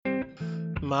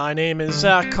My name is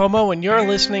Zach Como, and you're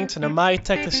listening to the My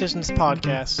Tech Decisions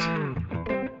podcast.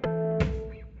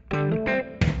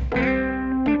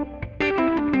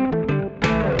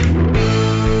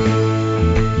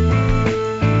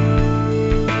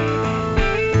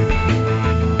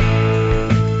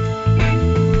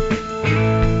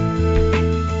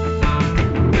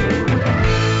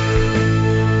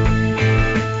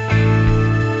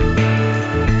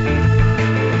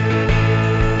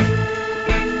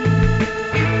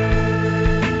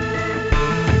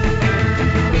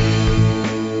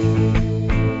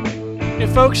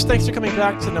 Folks, thanks for coming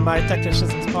back to the My Tech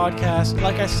Decisions podcast.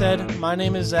 Like I said, my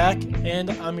name is Zach, and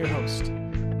I'm your host.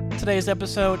 Today's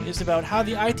episode is about how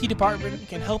the IT department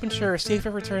can help ensure a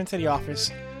safer return to the office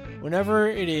whenever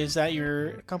it is that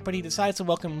your company decides to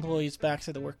welcome employees back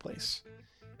to the workplace.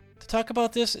 To talk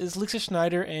about this is Lisa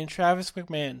Schneider and Travis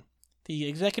McMahon, the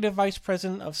Executive Vice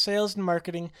President of Sales and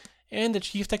Marketing and the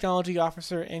Chief Technology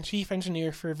Officer and Chief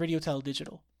Engineer for Videotel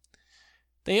Digital.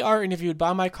 They are interviewed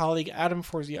by my colleague Adam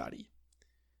Forziati.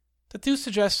 The two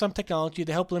suggest some technology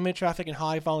to help limit traffic in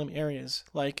high-volume areas,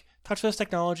 like touchless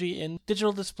technology and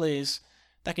digital displays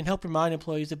that can help remind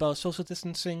employees about social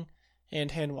distancing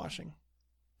and hand washing.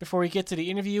 Before we get to the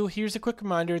interview, here's a quick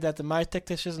reminder that the My Tech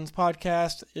Decisions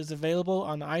podcast is available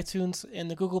on iTunes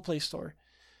and the Google Play Store.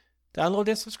 Download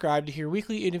and subscribe to hear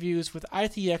weekly interviews with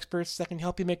IT experts that can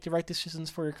help you make the right decisions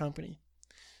for your company.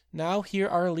 Now, here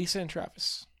are Lisa and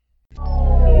Travis.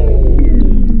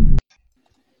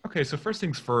 Okay, so first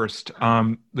things first,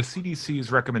 the CDC's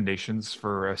recommendations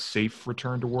for a safe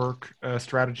return to work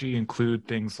strategy include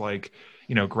things like,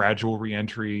 gradual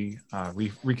reentry,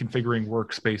 reconfiguring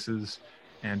workspaces,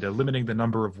 and limiting the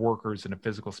number of workers in a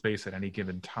physical space at any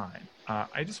given time.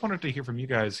 I just wanted to hear from you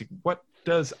guys, what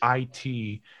does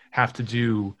IT have to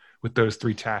do with those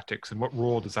three tactics, and what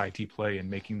role does IT play in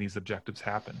making these objectives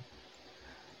happen?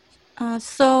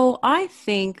 So I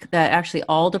think that actually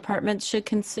all departments should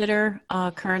consider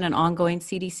current and ongoing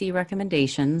CDC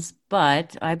recommendations,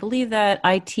 but I believe that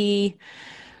IT,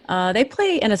 they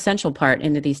play an essential part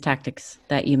into these tactics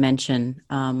that you mentioned.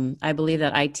 I believe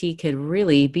that IT could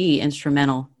really be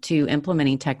instrumental to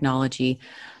implementing technology,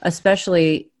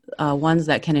 especially ones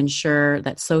that can ensure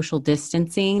that social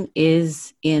distancing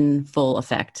is in full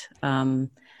effect.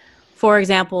 For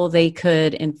example, they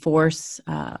could enforce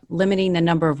limiting the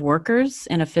number of workers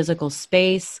in a physical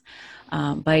space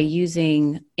by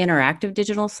using interactive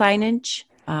digital signage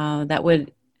that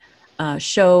would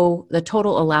show the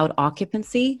total allowed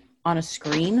occupancy on a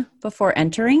screen before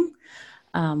entering.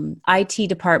 IT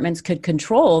departments could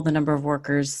control the number of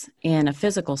workers in a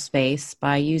physical space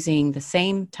by using the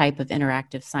same type of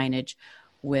interactive signage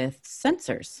with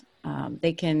sensors.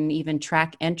 They can even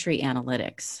track entry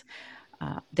analytics.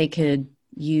 They could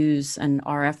use an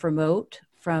RF remote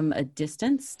from a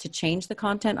distance to change the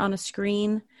content on a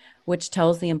screen, which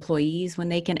tells the employees when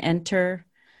they can enter.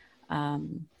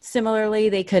 Similarly,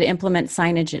 they could implement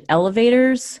signage at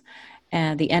elevators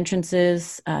and the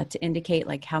entrances to indicate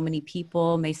like how many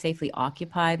people may safely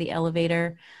occupy the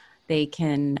elevator. They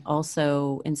can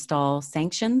also install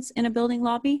sanctions in a building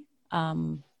lobby.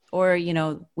 Or,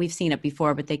 we've seen it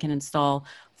before, but they can install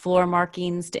floor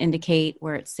markings to indicate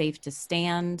where it's safe to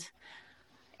stand.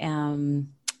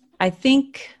 I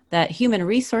think that human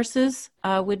resources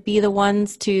would be the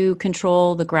ones to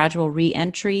control the gradual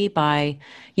re-entry by,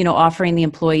 offering the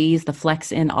employees the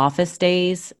flex in office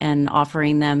days and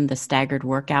offering them the staggered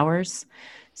work hours.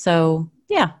 So,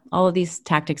 yeah, all of these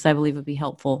tactics, I believe, would be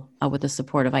helpful with the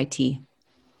support of IT.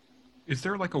 Is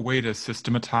there like a way to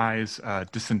systematize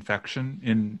disinfection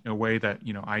in a way that,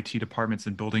 IT departments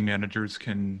and building managers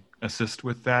can assist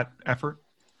with that effort?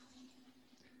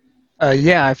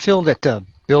 Yeah, I feel that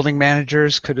building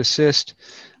managers could assist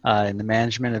in the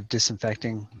management of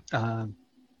disinfecting and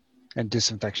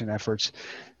disinfection efforts.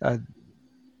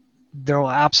 There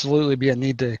will absolutely be a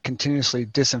need to continuously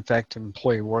disinfect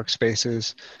employee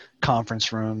workspaces,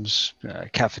 conference rooms,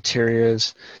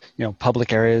 cafeterias,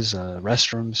 public areas,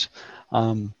 restrooms.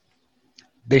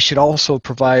 They should also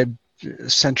provide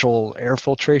central air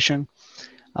filtration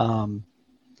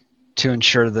to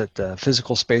ensure that the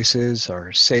physical spaces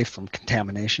are safe from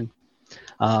contamination.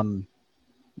 And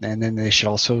then they should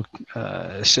also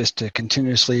assist to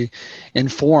continuously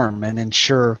inform and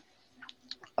ensure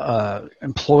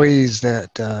employees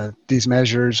that these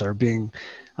measures are being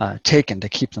taken to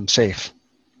keep them safe.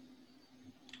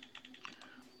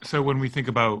 So when we think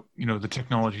about, the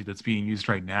technology that's being used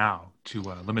right now to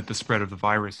limit the spread of the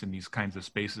virus in these kinds of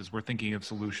spaces, we're thinking of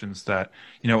solutions that,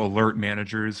 alert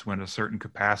managers when a certain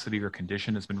capacity or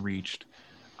condition has been reached,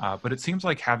 But it seems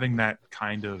like having that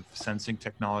kind of sensing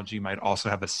technology might also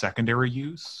have a secondary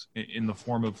use in the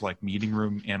form of like meeting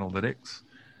room analytics.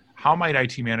 How might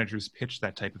IT managers pitch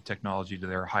that type of technology to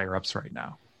their higher ups right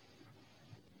now?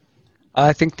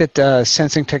 I think that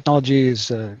sensing technology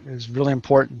is really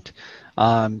important.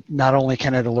 Not only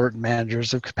can it alert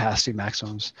managers of capacity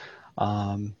maximums,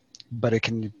 but it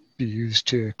can be used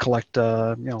to collect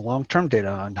long-term data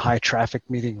on high traffic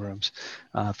meeting rooms.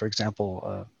 For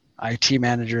example, IT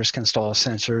managers can install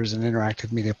sensors and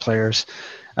interactive media players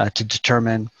to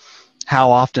determine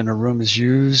how often a room is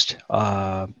used,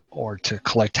 or to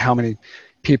collect how many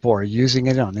people are using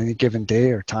it on any given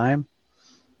day or time.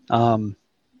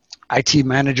 IT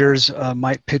managers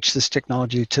might pitch this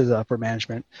technology to the upper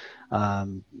management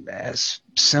as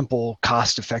simple,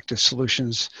 cost-effective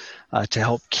solutions to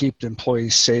help keep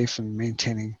employees safe and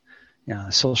maintaining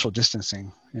social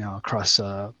distancing across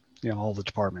all the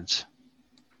departments.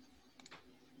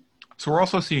 So we're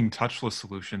also seeing touchless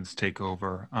solutions take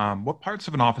over. What parts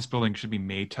of an office building should be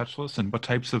made touchless, and what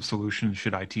types of solutions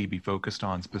should IT be focused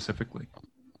on specifically?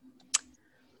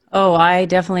 Oh, I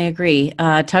definitely agree.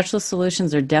 Touchless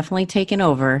solutions are definitely taking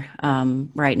over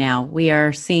right now. We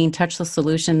are seeing touchless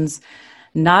solutions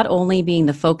not only being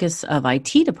the focus of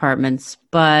IT departments,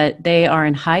 but they are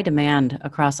in high demand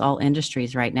across all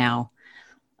industries right now.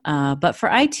 But for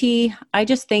IT, I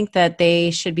just think that they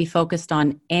should be focused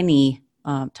on any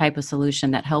type of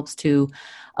solution that helps to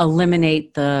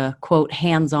eliminate the, quote,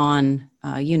 hands-on,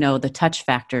 the touch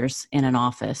factors in an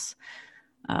office.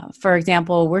 For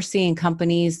example, we're seeing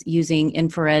companies using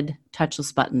infrared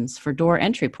touchless buttons for door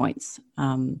entry points,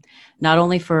 not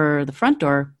only for the front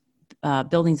door,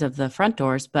 buildings of the front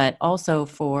doors, but also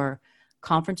for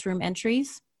conference room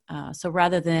entries. So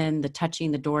rather than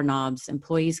touching the doorknobs,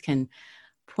 employees can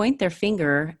point their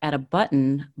finger at a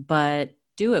button, but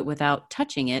do it without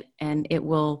touching it, and it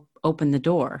will open the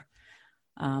door.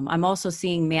 I'm also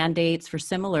seeing mandates for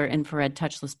similar infrared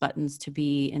touchless buttons to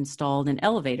be installed in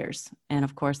elevators. And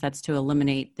of course, that's to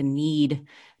eliminate the need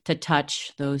to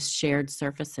touch those shared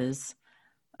surfaces.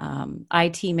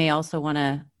 IT may also want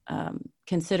to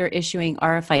consider issuing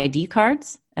RFID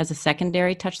cards as a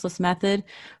secondary touchless method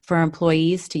for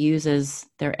employees to use as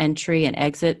their entry and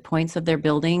exit points of their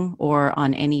building or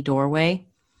on any doorway.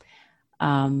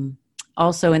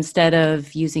 Also, instead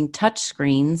of using touch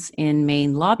screens in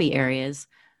main lobby areas,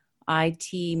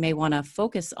 IT may want to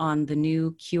focus on the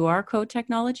new QR code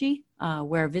technology,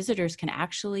 where visitors can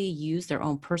actually use their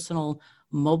own personal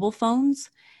mobile phones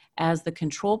as the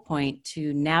control point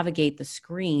to navigate the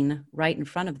screen right in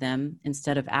front of them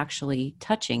instead of actually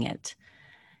touching it.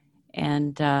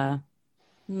 And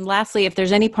lastly, if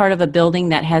there's any part of a building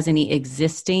that has any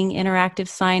existing interactive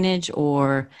signage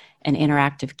or an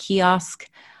interactive kiosk,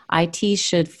 IT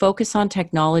should focus on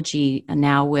technology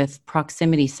now with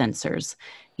proximity sensors,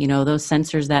 those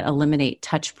sensors that eliminate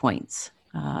touch points.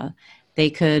 They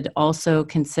could also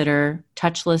consider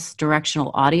touchless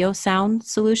directional audio sound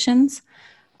solutions.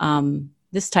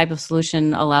 This type of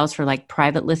solution allows for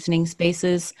private listening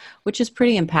spaces, which is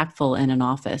pretty impactful in an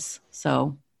office.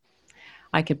 So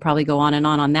I could probably go on and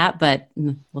on that, but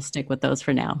we'll stick with those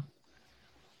for now.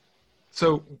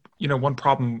 So, one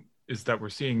problem is that we're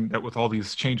seeing that with all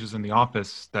these changes in the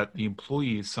office, that the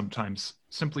employees sometimes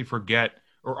simply forget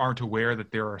or aren't aware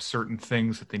that there are certain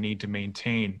things that they need to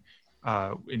maintain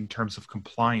in terms of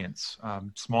compliance,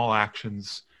 small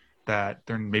actions that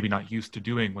they're maybe not used to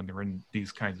doing when they're in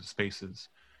these kinds of spaces.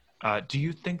 Do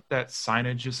you think that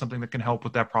signage is something that can help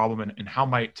with that problem? And how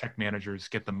might tech managers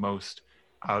get the most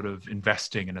out of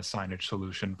investing in a signage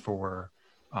solution for,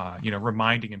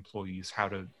 reminding employees how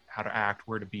to act,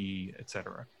 where to be, et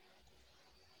cetera?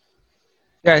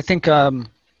 Yeah, I think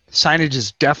signage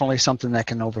is definitely something that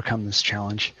can overcome this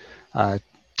challenge.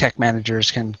 Tech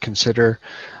managers can consider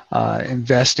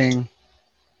investing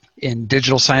in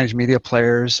digital signage media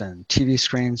players and TV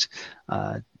screens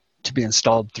to be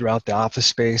installed throughout the office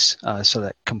space so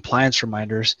that compliance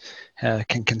reminders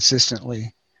can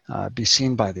consistently be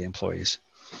seen by the employees.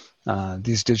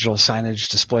 These digital signage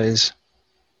displays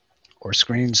or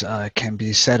screens can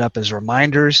be set up as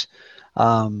reminders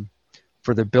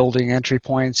for the building entry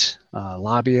points,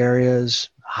 lobby areas,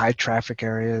 high traffic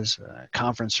areas,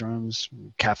 conference rooms,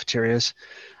 cafeterias.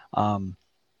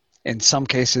 In some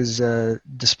cases,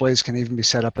 displays can even be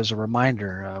set up as a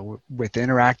reminder with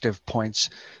interactive points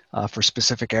for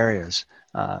specific areas.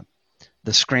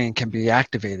 The screen can be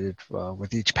activated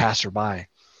with each passerby.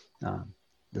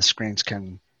 The screens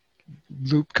can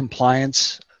loop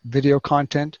compliance video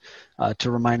content to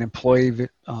remind the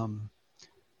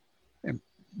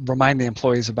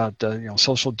employees about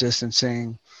social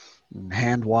distancing,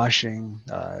 hand washing,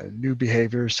 new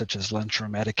behaviors such as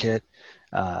lunchroom etiquette,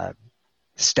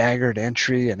 staggered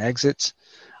entry and exits,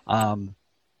 and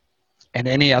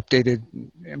any updated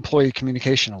employee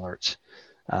communication alerts.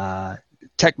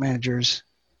 Tech managers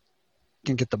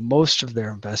can get the most of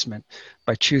their investment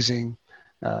by choosing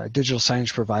a digital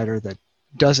signage provider that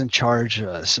doesn't charge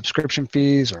subscription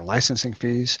fees or licensing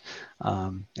fees,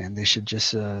 and they should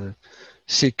just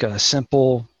seek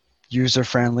simple,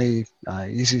 user-friendly,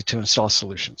 easy-to-install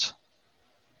solutions.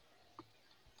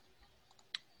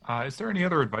 Is there any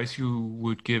other advice you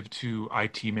would give to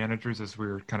IT managers as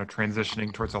we're kind of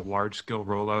transitioning towards a large-scale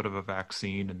rollout of a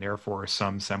vaccine and therefore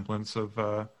some semblance of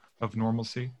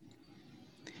normalcy?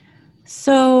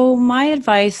 So my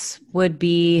advice would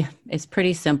be, it's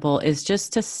pretty simple, is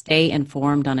just to stay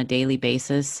informed on a daily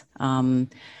basis.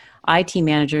 IT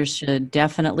managers should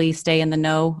definitely stay in the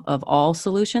know of all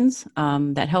solutions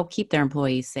that help keep their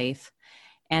employees safe.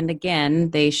 And again,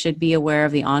 they should be aware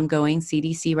of the ongoing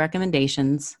CDC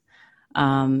recommendations.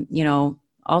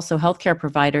 Also healthcare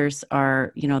providers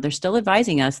are, they're still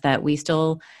advising us that we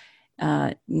still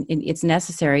it's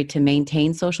necessary to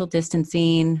maintain social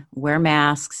distancing, wear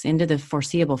masks into the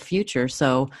foreseeable future.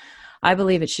 So I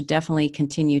believe it should definitely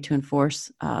continue to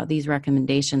enforce these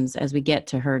recommendations as we get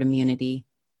to herd immunity.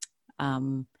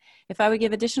 If I would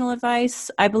give additional advice,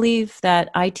 I believe that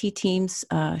IT teams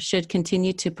should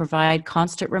continue to provide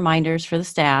constant reminders for the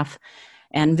staff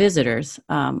and visitors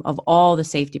of all the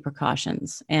safety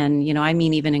precautions. And, I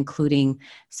mean, even including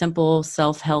simple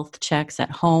self-health checks at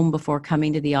home before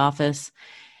coming to the office.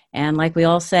 And like we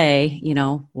all say,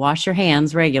 wash your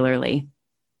hands regularly.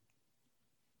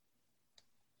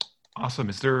 Awesome.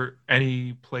 Is there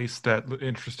any place that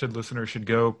interested listeners should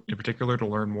go in particular to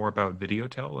learn more about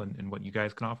Videotel and what you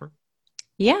guys can offer?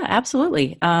 Yeah,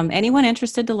 absolutely. Anyone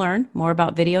interested to learn more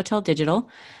about Videotel Digital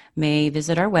may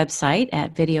visit our website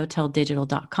at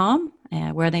videoteldigital.com,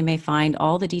 where they may find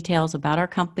all the details about our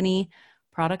company,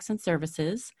 products, and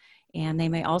services. And they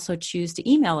may also choose to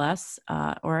email us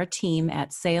or our team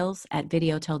at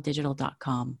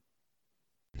sales@videoteldigital.com.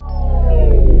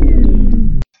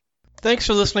 Thanks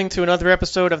for listening to another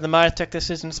episode of the My Tech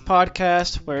Decisions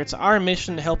podcast, where it's our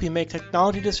mission to help you make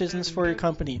technology decisions for your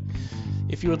company.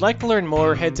 If you would like to learn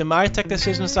more, head to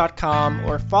mytechdecisions.com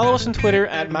or follow us on Twitter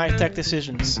at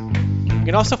mytechdecisions. You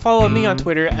can also follow me on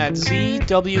Twitter at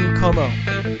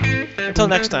ZWComo. Until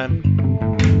next time.